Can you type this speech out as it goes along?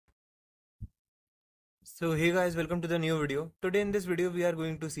So hey guys, welcome to the new video. Today in this video we are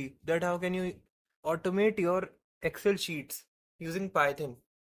going to see that how can you automate your Excel sheets using Python.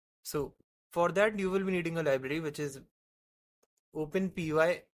 So for that you will be needing a library which is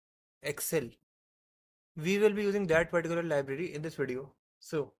OpenPyXL. We will be using that particular library in this video.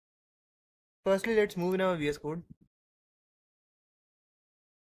 So firstly let's move in our VS Code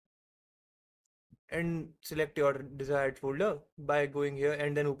and select your desired folder by going here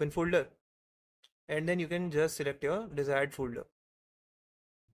and then open folder, and then you can just select your desired folder.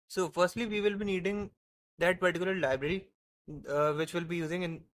 So firstly, we will be needing that particular library, which will be using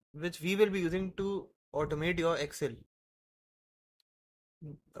in which we will be using to automate your Excel.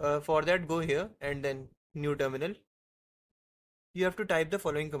 For that, go here and then new terminal. You have to type the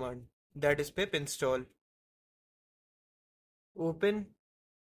following command, that is pip install open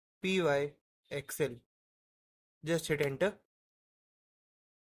py excel. Just hit enter.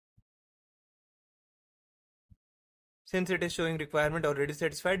 Since it is showing requirement already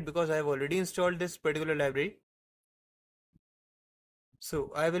satisfied because I have already installed this particular library,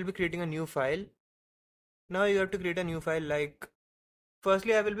 so I will be creating a new file. Now you have to create a new file. Like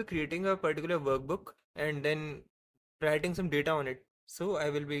firstly I will be creating a particular workbook and then writing some data on it. So I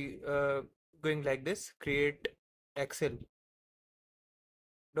will be going like this, create excel.py.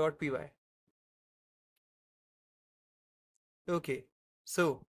 Okay,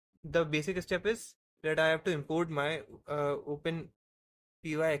 so the basic step is that I have to import my open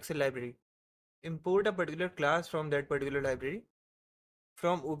py excel library. Import a particular class from that particular library.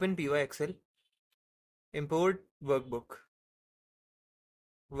 From open py excel, import workbook,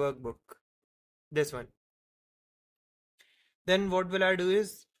 this one. Then what will I do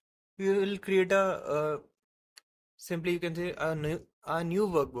is we will create simply you can say a new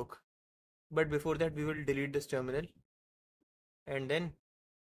workbook. But before that we will delete this terminal and then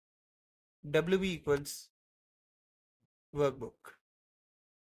wb equals workbook.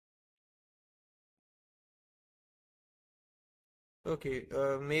 Okay,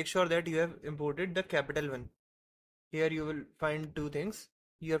 make sure that you have imported the capital one. Here you will find two things.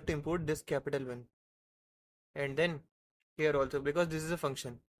 You have to import this capital one, and then here also, because this is a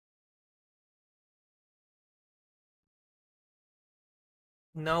function.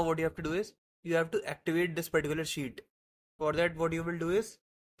 Now what you have to do is you have to activate this particular sheet. For that what you will do is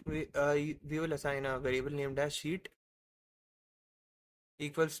we will assign a variable named as sheet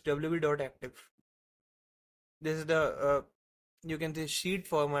equals wb.active. This is the you can say sheet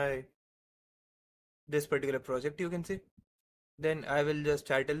for my this particular project, you can say. Then I will just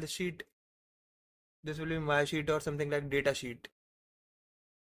title the sheet. This will be my sheet or something like data sheet.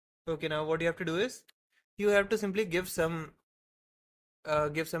 Okay, now what you have to do is you have to simply give some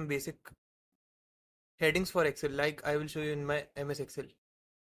basic headings for Excel, like I will show you in my MS Excel.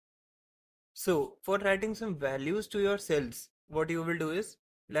 So for writing some values to your cells, what you will do is,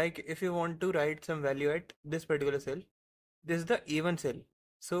 like if you want to write some value at this particular cell, this is the A1 cell.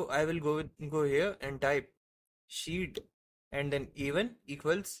 So I will go here and type sheet and then A1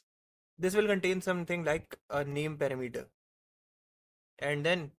 equals, this will contain something like a name parameter, and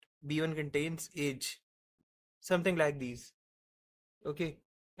then B1 contains age, something like these. Okay,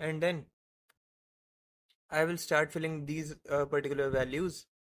 and then I will start filling these particular values.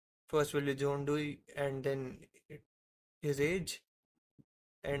 First will be John Doe and then his age,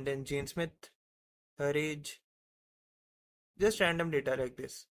 and then Jane Smith, her age, just random data like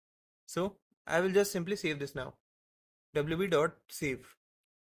this. So I will just simply save this now, wb.save,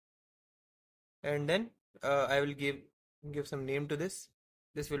 and then I will give some name to this.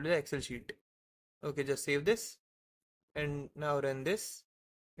 This will be the Excel sheet. Okay, just save this and now run this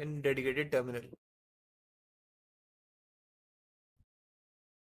in dedicated terminal.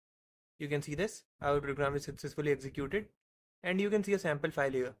 You can see this, our program is successfully executed, and you can see a sample file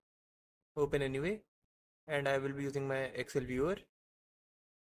here. Open anyway, and I will be using my Excel viewer.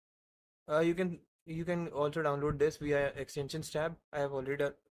 You can also download this via extensions tab. I have already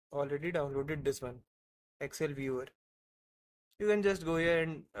downloaded this one, Excel viewer. You can just go here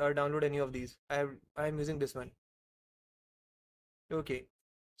and download any of these. I'm using this one. Okay,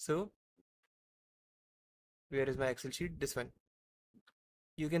 so where is my Excel sheet? This one.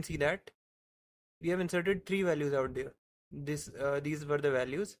 You can see that we have inserted three values out there. These were the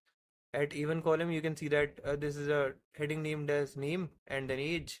values. At even column, you can see that this is a heading named as name and then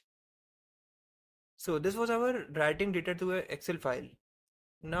age. So this was our writing data to an Excel file.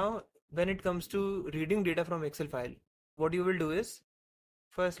 Now, when it comes to reading data from Excel file, what you will do is,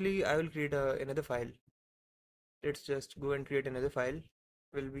 firstly, I will create another file. Let's just go and create another file.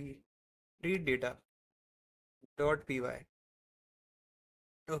 Will be read data.py.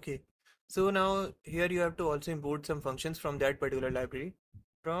 Okay, So now here you have to also import some functions from that particular library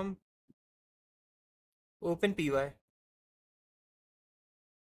from OpenPy,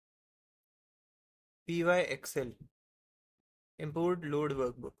 PyXL, import load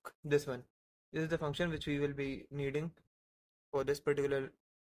workbook. This one. This is the function which we will be needing for this particular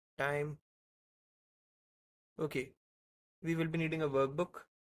time. Okay, we will be needing a workbook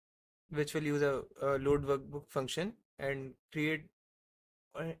which will use a load workbook function and create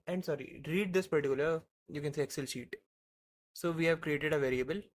and sorry, read this particular, you can say, Excel sheet. So we have created a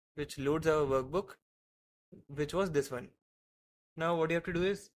variable which loads our workbook, which was this one. Now what you have to do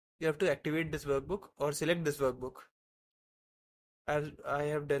is you have to activate this workbook or select this workbook. I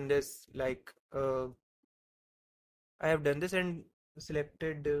have done this I have done this and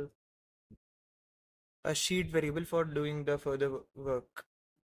selected a sheet variable for doing the further work.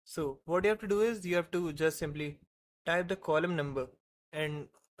 So what you have to do is you have to just simply type the column number and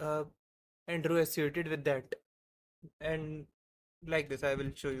uh, row associated with that, and like this. I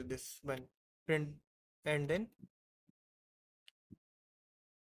will show you this one. Print and then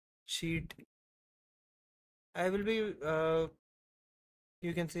sheet. I will be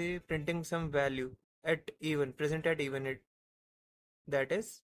you can say printing some value at even, present at even, it, that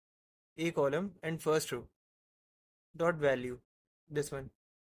is a column and first row dot value. This one.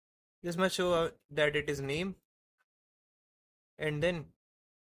 This must show that it is name, and then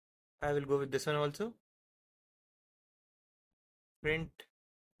I will go with this one also. Print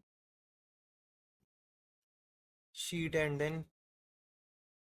sheet and then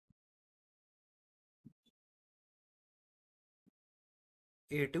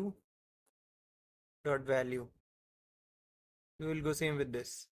a2 dot value. We will go same with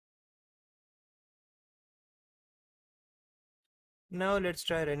this. Now let's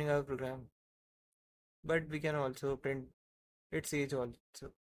try running our program, but we can also print its age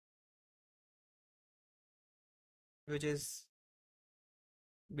also, which is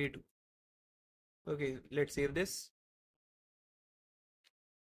b2. Okay, let's save this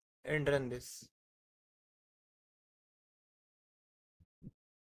and run this.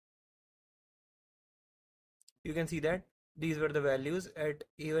 You can see that these were the values at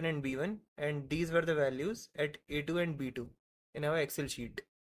a1 and b1, and these were the values at a2 and b2 in our Excel sheet.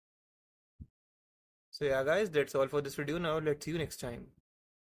 So yeah guys, that's all for this video. Now let's see you next time.